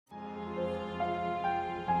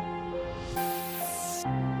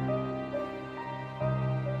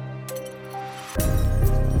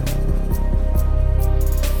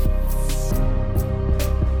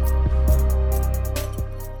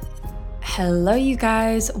Hello you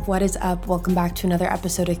guys, what is up? Welcome back to another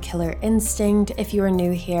episode of Killer Instinct. If you are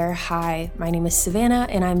new here, hi, my name is Savannah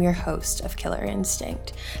and I'm your host of Killer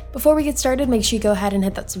Instinct. Before we get started, make sure you go ahead and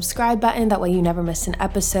hit that subscribe button, that way you never miss an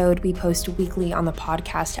episode. We post weekly on the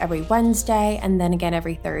podcast every Wednesday and then again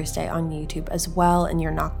every Thursday on YouTube as well, and you're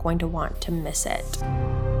not going to want to miss it.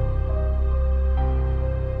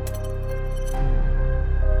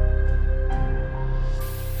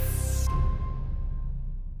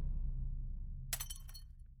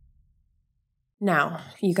 Now,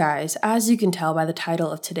 you guys, as you can tell by the title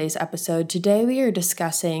of today's episode, today we are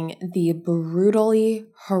discussing the brutally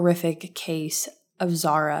horrific case of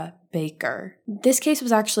Zahra Baker. This case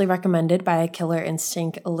was actually recommended by a Killer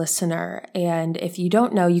Instinct listener, and if you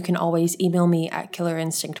don't know, you can always email me at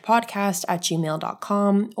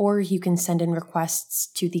killerinstinctpodcast@gmail.com, or you can send in requests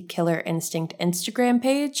to the Killer Instinct Instagram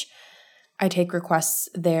page. I take requests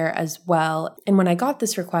there as well. And when I got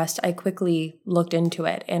this request, I quickly looked into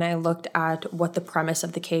it and I looked at what the premise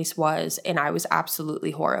of the case was, and I was absolutely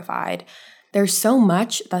horrified. There's so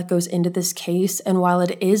much that goes into this case, and while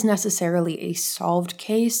it is necessarily a solved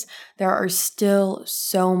case, there are still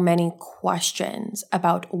so many questions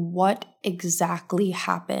about what exactly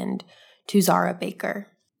happened to Zahra Baker.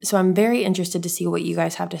 So I'm very interested to see what you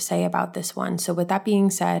guys have to say about this one. So with that being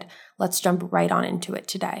said, let's jump right on into it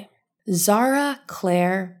today. Zahra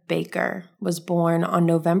Claire Baker was born on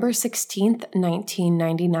November 16th,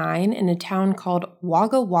 1999 in a town called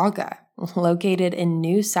Wagga Wagga, located in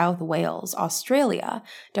New South Wales, Australia,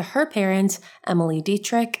 to her parents, Emily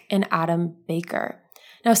Dietrich and Adam Baker.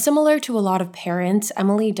 Now, similar to a lot of parents,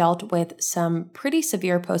 Emily dealt with some pretty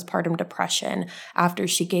severe postpartum depression after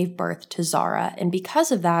she gave birth to Zahra, and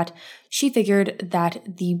because of that, she figured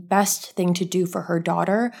that the best thing to do for her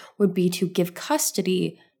daughter would be to give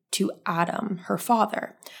custody to Adam, her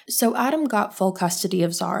father. So Adam got full custody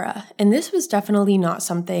of Zahra, and this was definitely not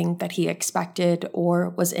something that he expected or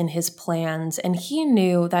was in his plans, and he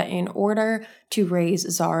knew that in order to raise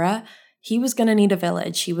Zahra, he was going to need a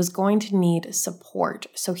village. He was going to need support.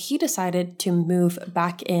 So he decided to move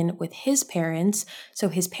back in with his parents so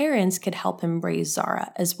his parents could help him raise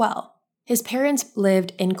Zahra as well. His parents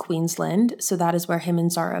lived in Queensland, so that is where him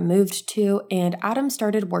and Zahra moved to, and Adam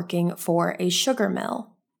started working for a sugar mill.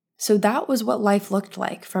 So that was what life looked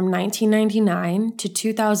like from 1999 to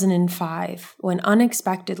 2005, when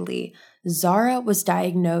unexpectedly, Zahra was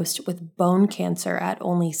diagnosed with bone cancer at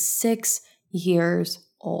only 6 years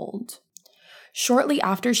old. Shortly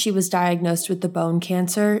after she was diagnosed with the bone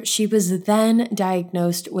cancer, she was then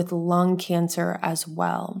diagnosed with lung cancer as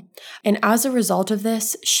well. And as a result of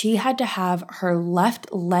this, she had to have her left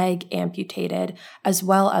leg amputated as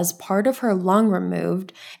well as part of her lung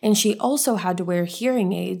removed, and she also had to wear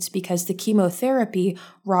hearing aids because the chemotherapy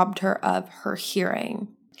robbed her of her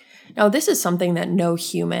hearing. Now, this is something that no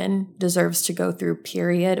human deserves to go through,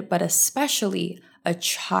 period, but especially a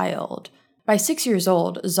child. By 6 years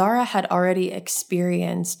old, Zahra had already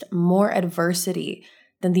experienced more adversity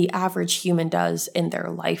than the average human does in their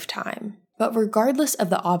lifetime. But regardless of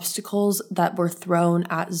the obstacles that were thrown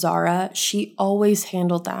at Zahra, she always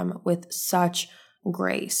handled them with such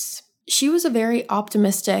grace. She was a very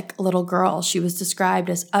optimistic little girl. She was described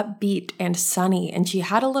as upbeat and sunny, and she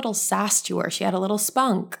had a little sass to her. She had a little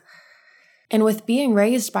spunk. And with being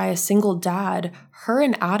raised by a single dad, her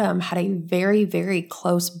and Adam had a very, very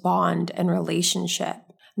close bond and relationship.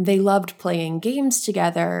 They loved playing games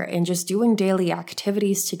together and just doing daily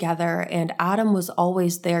activities together, and Adam was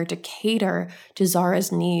always there to cater to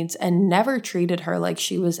Zahra's needs and never treated her like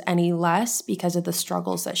she was any less because of the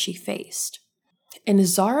struggles that she faced. And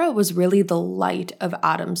Zahra was really the light of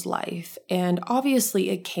Adam's life, and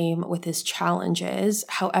obviously it came with his challenges.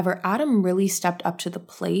 However, Adam really stepped up to the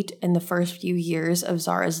plate in the first few years of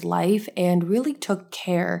Zahra's life and really took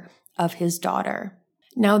care of his daughter.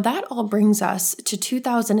 Now that all brings us to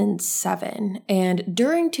 2007, and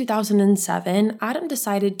during 2007, Adam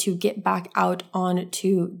decided to get back out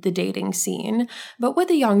onto the dating scene, but with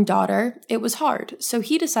a young daughter, it was hard, so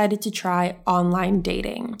he decided to try online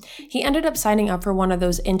dating. He ended up signing up for one of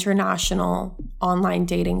those international online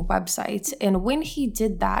dating websites, and when he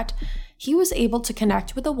did that, he was able to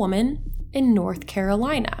connect with a woman in North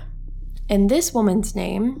Carolina. And this woman's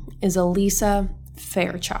name is Elisa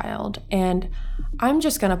Fairchild, and I'm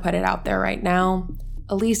just going to put it out there right now.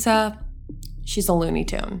 Elisa, she's a Looney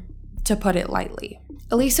Tune, to put it lightly.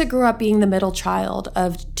 Elisa grew up being the middle child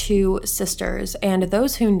of 2 sisters, and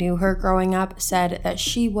those who knew her growing up said that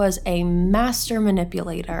she was a master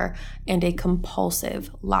manipulator and a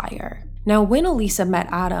compulsive liar. Now, when Elisa met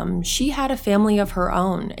Adam, she had a family of her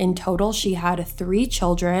own. In total, she had 3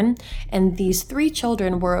 children, and these 3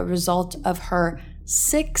 children were a result of her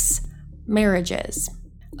 6 marriages.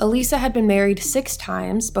 Elisa had been married 6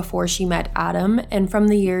 times before she met Adam, and from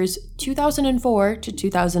the years 2004 to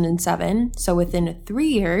 2007, so within 3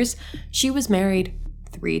 years, she was married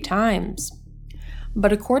 3 times.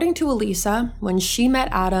 But according to Elisa, when she met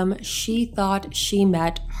Adam, she thought she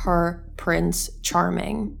met her Prince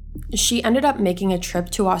Charming. She ended up making a trip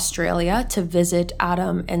to Australia to visit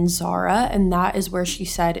Adam and Zahra, and that is where she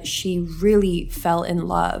said she really fell in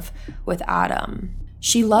love with Adam.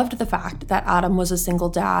 She loved the fact that Adam was a single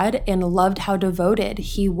dad and loved how devoted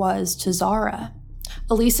he was to Zahra.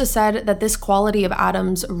 Elisa said that this quality of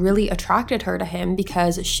Adam's really attracted her to him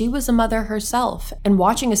because she was a mother herself, and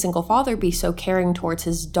watching a single father be so caring towards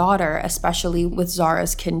his daughter, especially with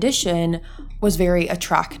Zahra's condition, was very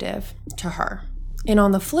attractive to her. And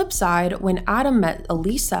on the flip side, when Adam met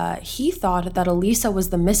Elisa, he thought that Elisa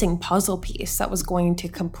was the missing puzzle piece that was going to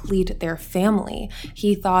complete their family.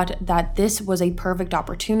 He thought that this was a perfect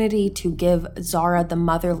opportunity to give Zahra the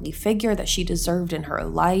motherly figure that she deserved in her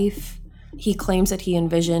life. He claims that he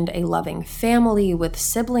envisioned a loving family with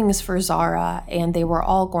siblings for Zahra, and they were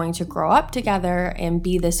all going to grow up together and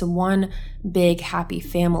be this one big happy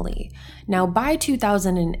family. Now, by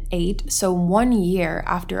 2008, so 1 year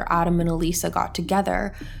after Adam and Elisa got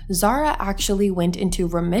together, Zahra actually went into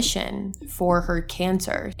remission for her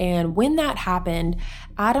cancer. And when that happened,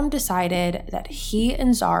 Adam decided that he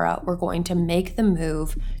and Zahra were going to make the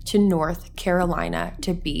move to North Carolina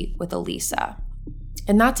to be with Elisa.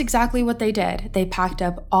 And that's exactly what they did. They packed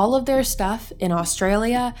up all of their stuff in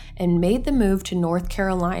Australia and made the move to North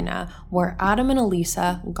Carolina, where Adam and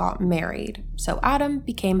Elisa got married. So Adam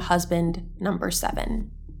became husband number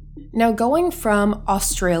 7. Now, going from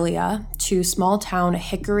Australia to small town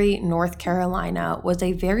Hickory, North Carolina was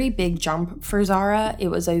a very big jump for Zahra. It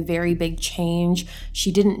was a very big change.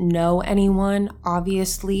 She didn't know anyone,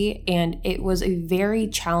 obviously, and it was a very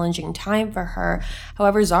challenging time for her.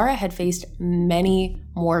 However, Zahra had faced many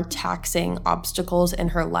more taxing obstacles in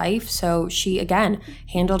her life, so she, again,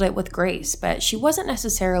 handled it with grace, but she wasn't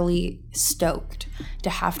necessarily stoked to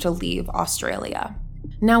have to leave Australia.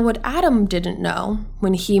 Now, what Adam didn't know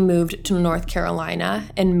when he moved to North Carolina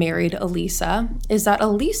and married Elisa is that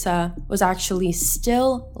Elisa was actually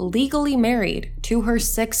still legally married to her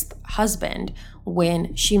 6th husband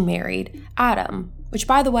when she married Adam, which,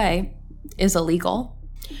 by the way, is illegal.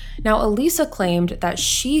 Now, Elisa claimed that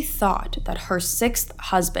she thought that her 6th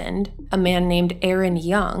husband, a man named Aaron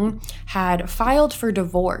Young, had filed for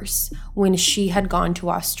divorce when she had gone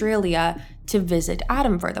to Australia to visit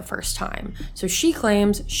Adam for the first time. So she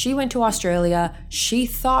claims she went to Australia, she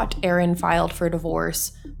thought Aaron filed for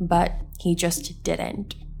divorce, but he just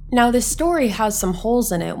didn't. Now, this story has some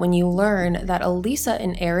holes in it when you learn that Elisa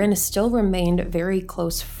and Aaron still remained very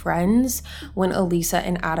close friends when Elisa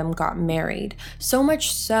and Adam got married. So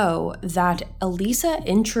much so that Elisa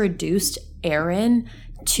introduced Aaron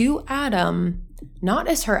to Adam not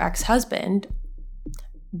as her ex-husband,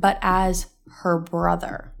 but as her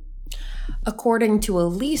brother. According to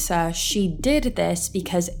Elisa, she did this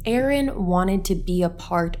because Aaron wanted to be a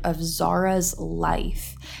part of Zahra's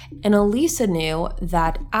life. And Elisa knew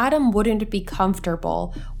that Adam wouldn't be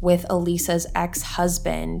comfortable with Elisa's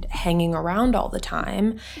ex-husband hanging around all the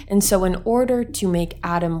time. And so in order to make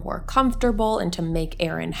Adam more comfortable and to make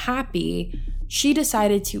Aaron happy, she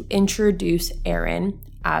decided to introduce Aaron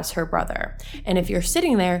as her brother. And if you're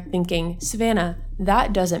sitting there thinking, Savannah,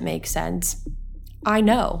 that doesn't make sense, I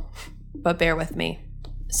know. But bear with me.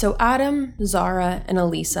 So Adam, Zahra, and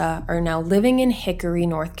Elisa are now living in Hickory,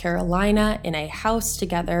 North Carolina in a house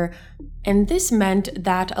together, and this meant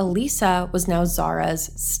that Elisa was now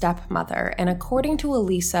Zahra's stepmother. And according to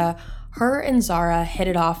Elisa, her and Zahra hit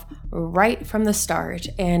it off right from the start,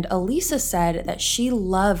 and Elisa said that she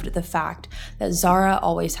loved the fact that Zahra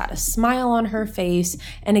always had a smile on her face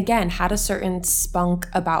and again had a certain spunk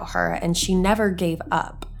about her, and she never gave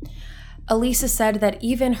up. Elisa said that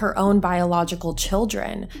even her own biological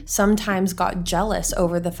children sometimes got jealous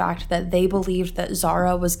over the fact that they believed that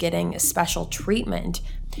Zahra was getting special treatment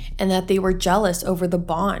and that they were jealous over the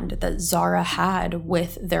bond that Zahra had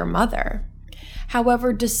with their mother.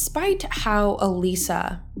 However, despite how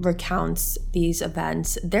Elisa recounts these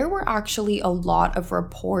events, there were actually a lot of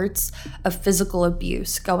reports of physical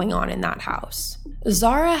abuse going on in that house.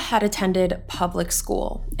 Zahra had attended public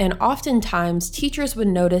school, and oftentimes teachers would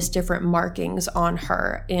notice different markings on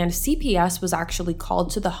her, and CPS was actually called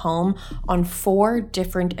to the home on 4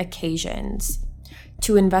 different occasions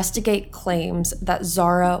to investigate claims that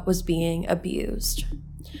Zahra was being abused.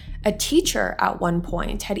 A teacher at one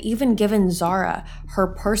point had even given Zahra her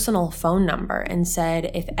personal phone number and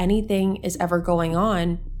said, if anything is ever going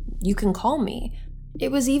on, you can call me.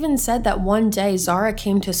 It was even said that one day Zahra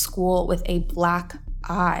came to school with a black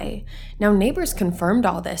eye. Now, neighbors confirmed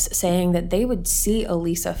all this, saying that they would see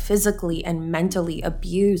Elisa physically and mentally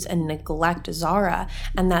abuse and neglect Zahra,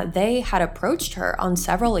 and that they had approached her on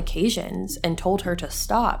several occasions and told her to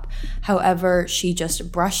stop. However, she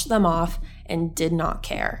just brushed them off and did not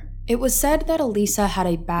care. It was said that Elisa had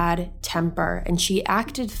a bad temper and she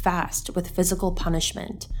acted fast with physical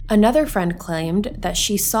punishment. Another friend claimed that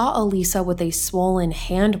she saw Elisa with a swollen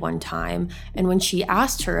hand one time, and when she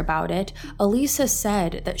asked her about it, Elisa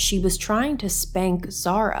said that she was trying to spank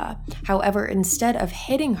Zahra. However, instead of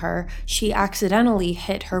hitting her, she accidentally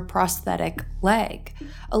hit her prosthetic leg.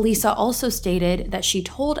 Elisa also stated that she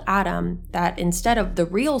told Adam that instead of the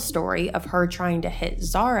real story of her trying to hit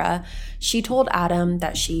Zahra, she told Adam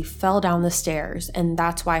that she fell down the stairs and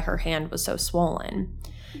that's why her hand was so swollen.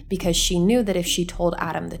 Because she knew that if she told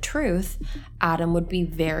Adam the truth, Adam would be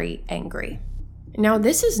very angry. Now,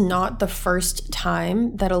 this is not the first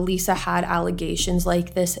time that Elisa had allegations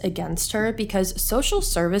like this against her, because social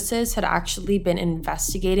services had actually been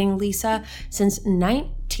investigating Lisa since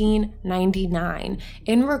 1999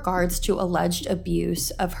 in regards to alleged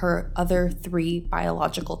abuse of her other 3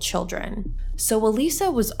 biological children. So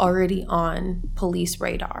Elisa was already on police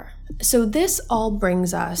radar. So this all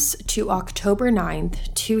brings us to October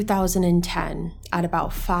 9th, 2010 at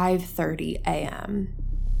about 5:30 a.m.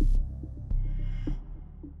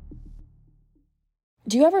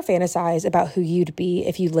 Do you ever fantasize about who you'd be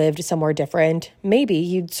if you lived somewhere different? Maybe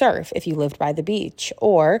you'd surf if you lived by the beach,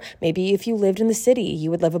 or maybe if you lived in the city, you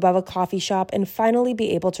would live above a coffee shop and finally be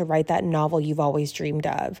able to write that novel you've always dreamed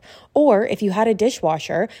of. Or if you had a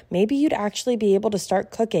dishwasher, maybe you'd actually be able to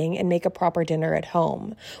start cooking and make a proper dinner at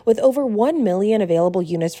home. With over 1 million available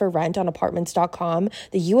units for rent on Apartments.com,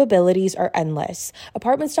 the you abilities are endless.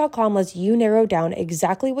 Apartments.com lets you narrow down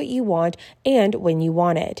exactly what you want and when you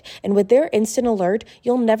want it. And with their instant alert,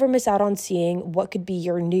 you'll never miss out on seeing what could be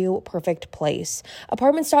your new perfect place.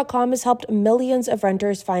 Apartments.com has helped millions of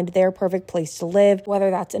renters find their perfect place to live, whether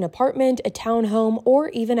that's an apartment, a townhome, or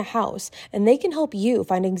even a house, and they can help you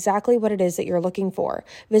find exactly what it is that you're looking for.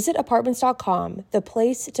 Visit Apartments.com, the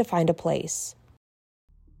place to find a place.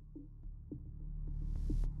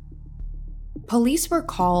 Police were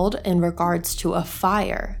called in regards to a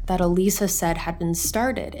fire that Elisa said had been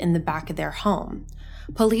started in the back of their home.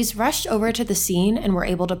 Police rushed over to the scene and were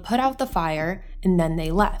able to put out the fire, and then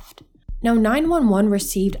they left. Now, 911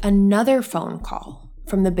 received another phone call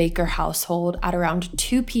from the Baker household at around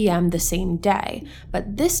 2 p.m. the same day,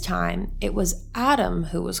 but this time it was Adam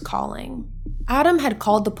who was calling. Adam had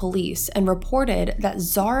called the police and reported that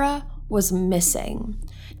Zahra was missing.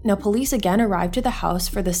 Now, police again arrived to the house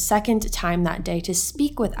for the second time that day to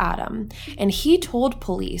speak with Adam, and he told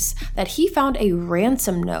police that he found a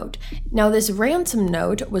ransom note. Now, this ransom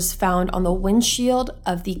note was found on the windshield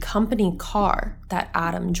of the company car that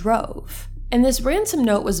Adam drove. And this ransom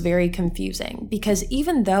note was very confusing because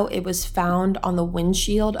even though it was found on the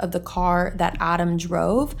windshield of the car that Adam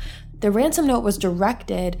drove, the ransom note was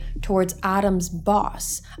directed towards Adam's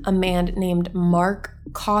boss, a man named Mark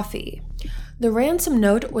Coffey. The ransom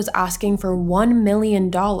note was asking for $1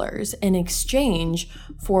 million in exchange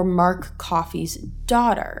for Mark Coffey's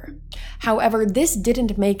daughter. However, this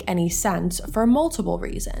didn't make any sense for multiple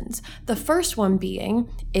reasons. The first one being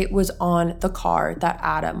it was on the car that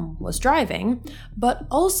Adam was driving, but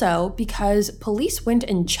also because police went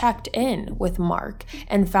and checked in with Mark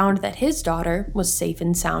and found that his daughter was safe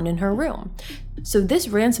and sound in her room. So this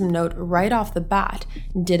ransom note right off the bat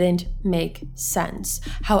didn't make sense.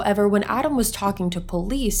 However, when Adam was talking to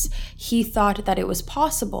police, he thought that it was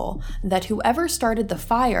possible that whoever started the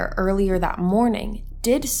fire earlier that morning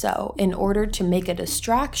did so in order to make a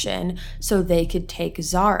distraction so they could take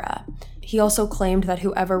Zahra. He also claimed that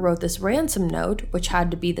whoever wrote this ransom note, which had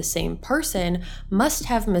to be the same person, must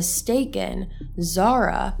have mistaken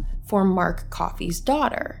Zahra for Mark Coffey's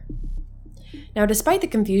daughter. Now, despite the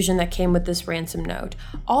confusion that came with this ransom note,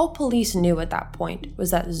 all police knew at that point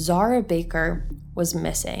was that Zahra Baker was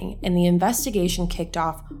missing, and the investigation kicked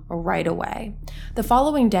off right away. The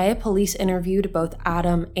following day, police interviewed both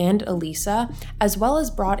Adam and Elisa, as well as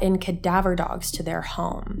brought in cadaver dogs to their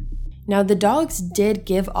home. Now, the dogs did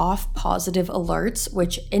give off positive alerts,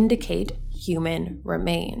 which indicate human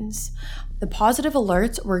remains. The positive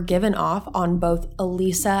alerts were given off on both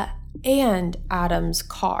Elisa and Adam's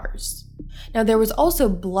cars. Now, there was also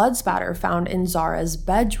blood spatter found in Zahra's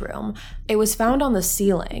bedroom. It was found on the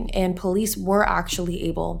ceiling, and police were actually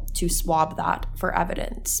able to swab that for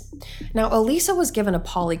evidence. Now, Elisa was given a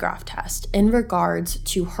polygraph test in regards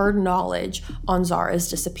to her knowledge on Zahra's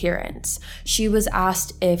disappearance. She was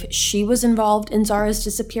asked if she was involved in Zahra's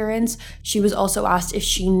disappearance. She was also asked if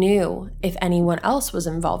she knew if anyone else was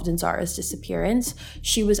involved in Zahra's disappearance.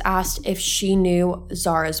 She was asked if she knew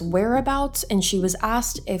Zahra's whereabouts, and she was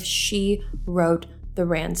asked if she wrote the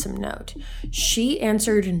ransom note. She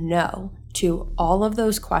answered no to all of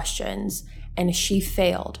those questions, and she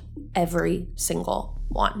failed every single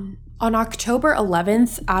one. On October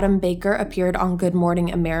 11th, Adam Baker appeared on Good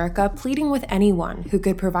Morning America, pleading with anyone who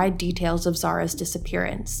could provide details of Zahra's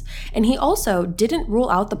disappearance. And he also didn't rule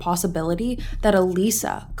out the possibility that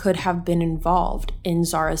Elisa could have been involved in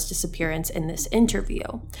Zahra's disappearance in this interview.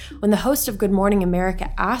 When the host of Good Morning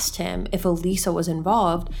America asked him if Elisa was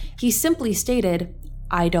involved, he simply stated,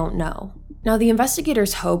 "I don't know." Now, the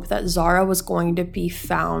investigators' hope that Zahra was going to be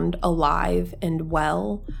found alive and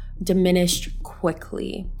well diminished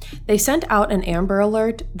quickly. They sent out an Amber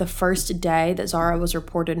Alert the first day that Zahra was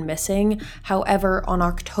reported missing. However, on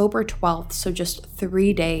October 12th, so just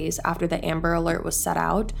 3 days after the Amber Alert was set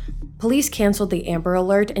out, police canceled the Amber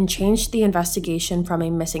Alert and changed the investigation from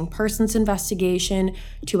a missing persons investigation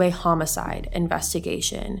to a homicide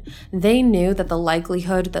investigation. They knew that the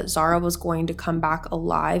likelihood that Zahra was going to come back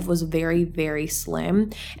alive was very, very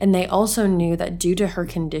slim, and they also knew that due to her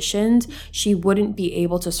conditions, she wouldn't be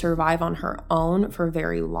able to survive on her own for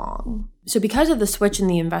very long. So because of the switch in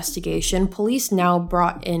the investigation, police now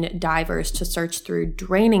brought in divers to search through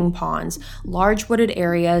draining ponds, large wooded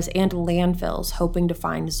areas, and landfills, hoping to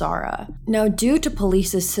find Zahra. Now, due to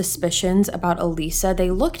police's suspicions about Elisa,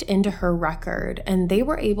 they looked into her record, and they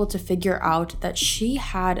were able to figure out that she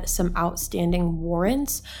had some outstanding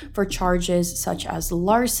warrants for charges such as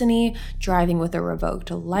larceny, driving with a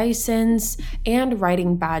revoked license, and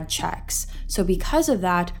writing bad checks. So because of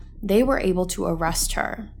that, they were able to arrest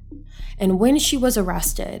her. And when she was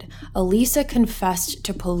arrested, Elisa confessed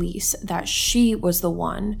to police that she was the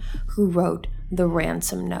one who wrote the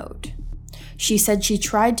ransom note. She said she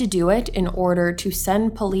tried to do it in order to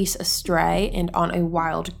send police astray and on a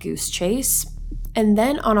wild goose chase. And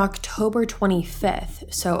then on October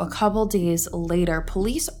 25th, so a couple days later,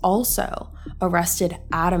 police also arrested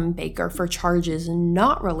Adam Baker for charges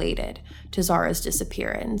not related to Zahra's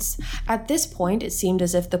disappearance. At this point, it seemed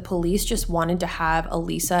as if the police just wanted to have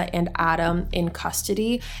Elisa and Adam in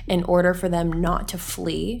custody in order for them not to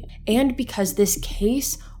flee. And because this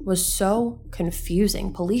case was so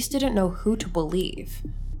confusing, police didn't know who to believe.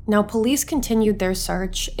 Now, police continued their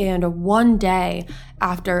search, and one day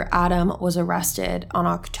after Adam was arrested on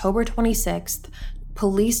October 26th,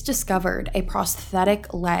 police discovered a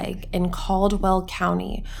prosthetic leg in Caldwell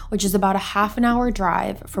County, which is about a half-an-hour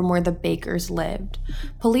drive from where the Bakers lived.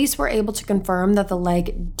 Police were able to confirm that the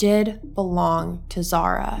leg did belong to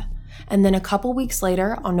Zahra. And then a couple weeks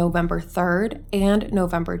later, on November 3rd and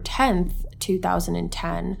November 10th,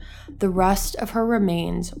 2010, the rest of her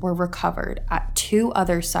remains were recovered at 2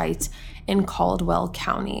 other sites in Caldwell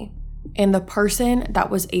County. And the person that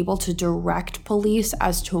was able to direct police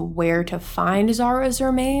as to where to find Zahra's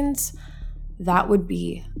remains, that would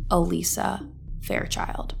be Elisa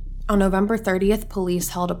Fairchild. On November 30th, police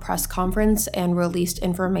held a press conference and released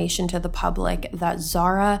information to the public that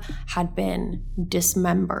Zahra had been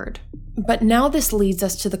dismembered. But now this leads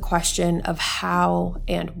us to the question of how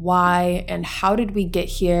and why and how did we get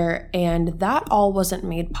here, and that all wasn't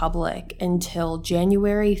made public until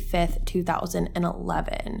January 5th,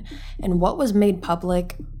 2011. And what was made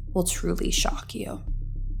public will truly shock you.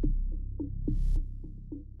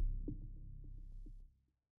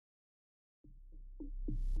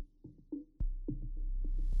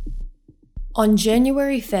 On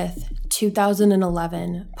January 5th,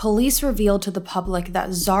 2011, police revealed to the public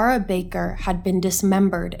that Zahra Baker had been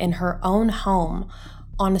dismembered in her own home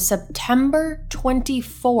on September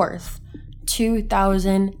 24th,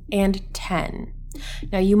 2010.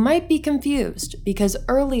 Now, you might be confused because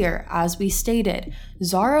earlier, as we stated,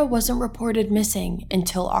 Zahra wasn't reported missing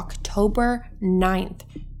until October 9th.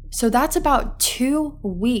 So that's about 2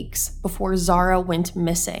 weeks before Zahra went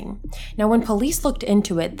missing. Now, when police looked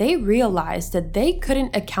into it, they realized that they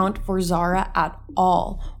couldn't account for Zahra at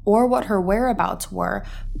all or what her whereabouts were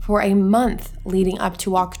for a month leading up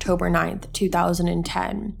to October 9th,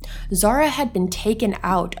 2010. Zahra had been taken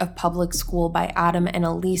out of public school by Adam and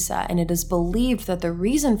Elisa, and it is believed that the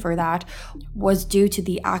reason for that was due to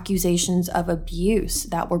the accusations of abuse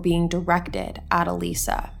that were being directed at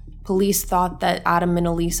Elisa. Police thought that Adam and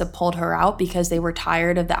Elisa pulled her out because they were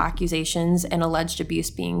tired of the accusations and alleged abuse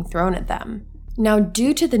being thrown at them. Now,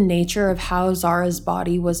 due to the nature of how Zahra's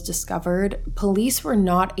body was discovered, police were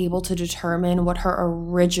not able to determine what her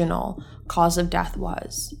original cause of death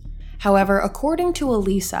was. However, according to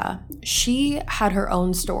Elisa, she had her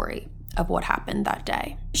own story of what happened that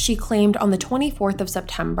day. She claimed on the 24th of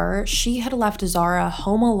September, she had left Zahra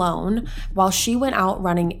home alone while she went out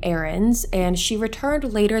running errands, and she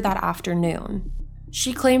returned later that afternoon.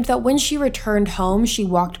 She claimed that when she returned home, she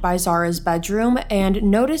walked by Zahra's bedroom and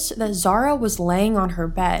noticed that Zahra was laying on her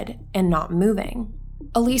bed and not moving.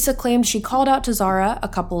 Elisa claimed she called out to Zahra a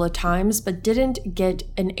couple of times but didn't get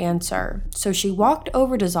an answer, so she walked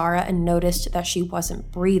over to Zahra and noticed that she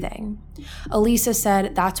wasn't breathing. Elisa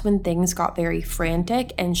said that's when things got very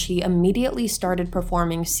frantic and she immediately started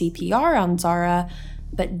performing CPR on Zahra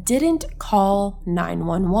but didn't call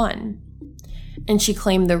 911. And she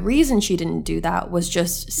claimed the reason she didn't do that was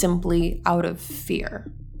just simply out of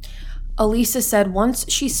fear. Elisa said once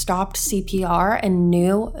she stopped CPR and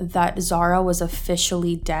knew that Zahra was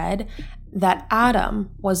officially dead, that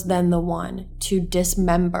Adam was then the one to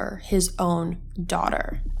dismember his own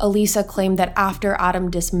daughter. Elisa claimed that after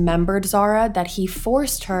Adam dismembered Zahra, that he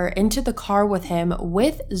forced her into the car with him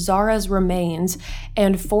with Zahra's remains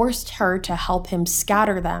and forced her to help him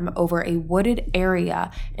scatter them over a wooded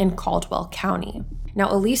area in Caldwell County. Now,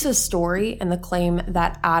 Elisa's story and the claim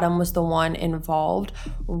that Adam was the one involved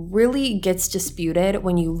really gets disputed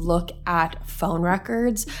when you look at phone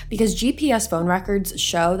records, because GPS phone records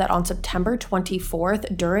show that on September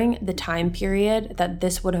 24th, during the time period that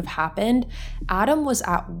this would have happened, Adam was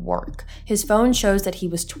at work. His phone shows that he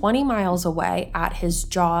was 20 miles away at his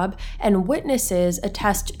job, and witnesses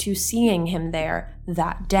attest to seeing him there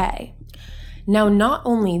that day. Now, not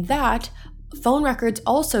only that, phone records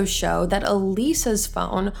also show that Elisa's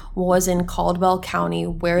phone was in Caldwell County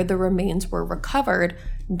where the remains were recovered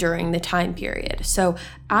during the time period. So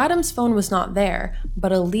Adam's phone was not there,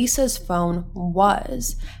 but Elisa's phone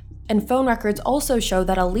was. And phone records also show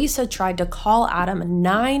that Elisa tried to call Adam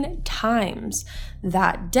 9 times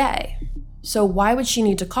that day. So why would she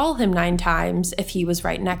need to call him 9 times if he was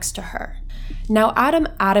right next to her? Now, Adam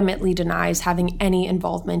adamantly denies having any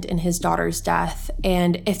involvement in his daughter's death,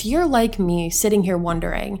 and if you're like me sitting here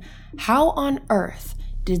wondering, how on earth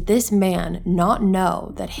did this man not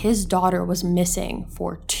know that his daughter was missing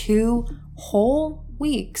for 2 whole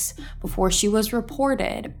weeks before she was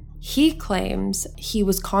reported? He claims he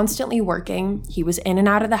was constantly working, he was in and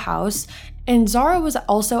out of the house, and Zahra was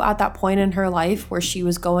also at that point in her life where she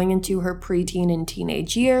was going into her preteen and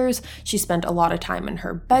teenage years. She spent a lot of time in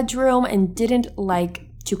her bedroom and didn't like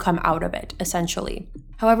to come out of it, essentially.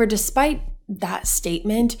 However, despite that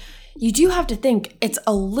statement, you do have to think it's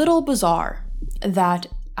a little bizarre that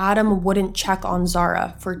Adam wouldn't check on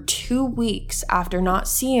Zahra for 2 weeks after not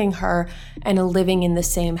seeing her and living in the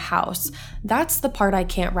same house. That's the part I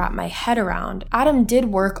can't wrap my head around. Adam did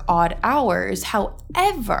work odd hours.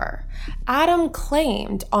 However, Adam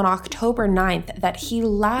claimed on October 9th that he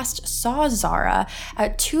last saw Zahra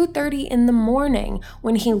at 2:30 in the morning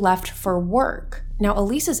when he left for work. Now,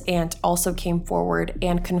 Elisa's aunt also came forward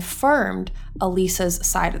and confirmed Elisa's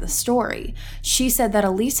side of the story. She said that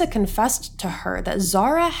Elisa confessed to her that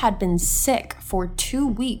Zahra had been sick for 2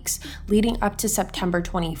 weeks leading up to September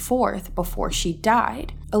 24th before she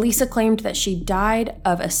died. Elisa claimed that she died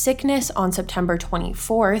of a sickness on September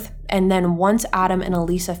 24th, and then once Adam and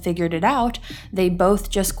Elisa figured it out, they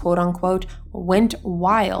both just quote-unquote went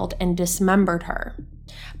wild and dismembered her.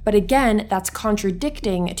 But again, that's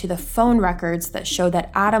contradicting to the phone records that show that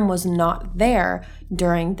Adam was not there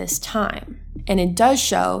during this time. And it does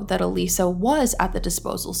show that Elisa was at the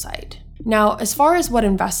disposal site. Now, as far as what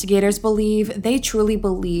investigators believe, they truly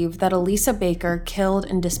believe that Elisa Baker killed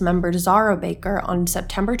and dismembered Zahra Baker on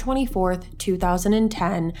September 24th,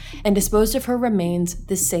 2010, and disposed of her remains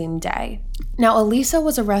the same day. Now, Elisa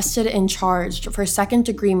was arrested and charged for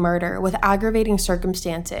second-degree murder with aggravating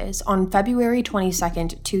circumstances on February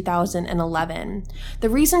 22nd, 2011. The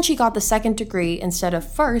reason she got the second degree instead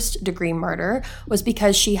of first-degree murder was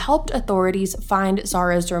because she helped authorities find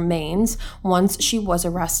Zahra's remains once she was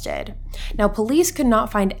arrested. Now, police could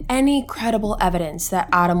not find any credible evidence that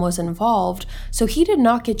Adam was involved, so he did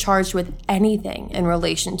not get charged with anything in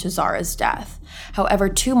relation to Zahra's death. However,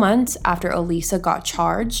 2 months after Elisa got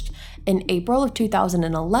charged, in April of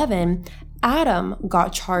 2011, Adam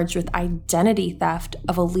got charged with identity theft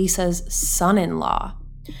of Elisa's son-in-law.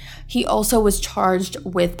 He also was charged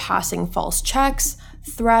with passing false checks,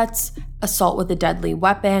 threats, assault with a deadly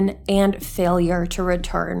weapon, and failure to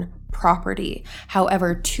return property.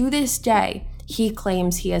 However, to this day, He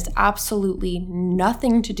claims he has absolutely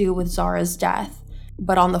nothing to do with Zahra's death.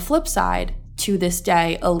 But on the flip side, to this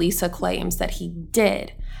day, Elisa claims that he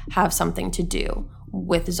did have something to do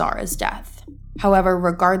with Zahra's death. However,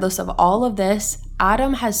 regardless of all of this,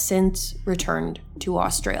 Adam has since returned to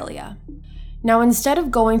Australia. Now, instead of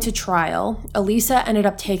going to trial, Elisa ended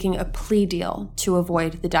up taking a plea deal to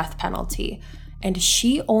avoid the death penalty, and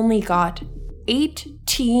she only got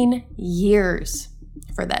 18 years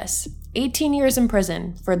for this. 18 years in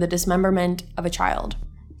prison for the dismemberment of a child.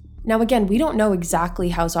 Now again, we don't know exactly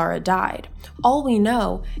how Zahra died. All we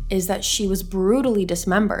know is that she was brutally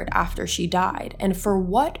dismembered after she died. And for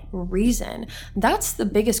what reason? That's the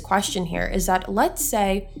biggest question here, is that let's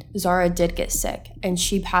say Zahra did get sick and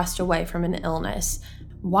she passed away from an illness.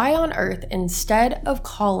 Why on earth, instead of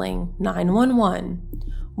calling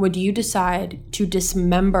 911, would you decide to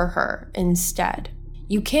dismember her instead?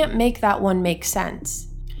 You can't make that one make sense.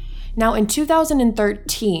 Now, in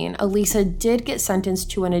 2013, Elisa did get sentenced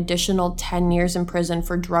to an additional 10 years in prison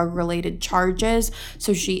for drug-related charges,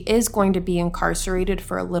 so she is going to be incarcerated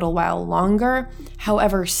for a little while longer.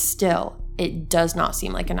 However, still, it does not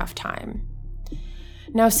seem like enough time.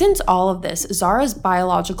 Now, since all of this, Zahra's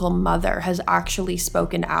biological mother has actually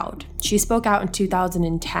spoken out. She spoke out in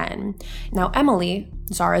 2010. Now, Emily,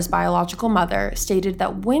 Zahra's biological mother, stated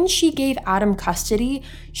that when she gave Adam custody,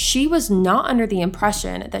 she was not under the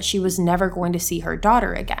impression that she was never going to see her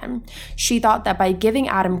daughter again. She thought that by giving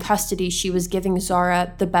Adam custody, she was giving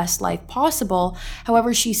Zahra the best life possible.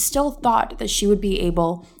 However, she still thought that she would be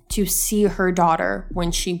able to see her daughter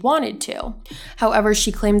when she wanted to. However,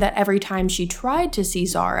 she claimed that every time she tried to see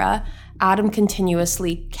Zahra, Adam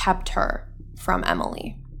continuously kept her from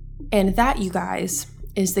Emily. And that, you guys,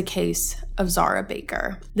 is the case of Zahra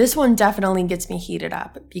Baker. This one definitely gets me heated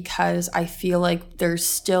up because I feel like there's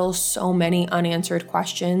still so many unanswered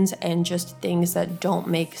questions and just things that don't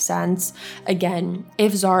make sense. Again,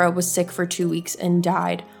 if Zahra was sick for 2 weeks and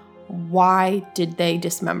died, why did they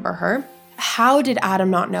dismember her? How did Adam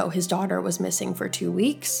not know his daughter was missing for 2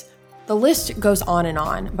 weeks? The list goes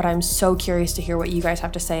on, but I'm so curious to hear what you guys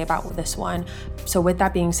have to say about this one. So with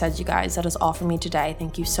that being said, you guys, that is all from me today.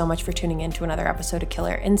 Thank you so much for tuning in to another episode of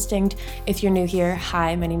Killer Instinct. If you're new here,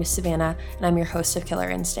 hi, my name is Savannah, and I'm your host of Killer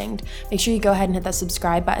Instinct. Make sure you go ahead and hit that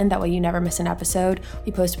subscribe button. That way you never miss an episode.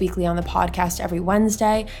 We post weekly on the podcast every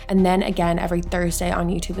Wednesday, and then again every Thursday on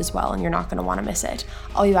YouTube as well, and you're not going to want to miss it.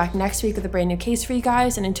 I'll be back next week with a brand new case for you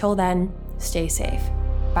guys, and until then, stay safe.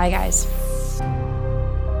 Bye, guys.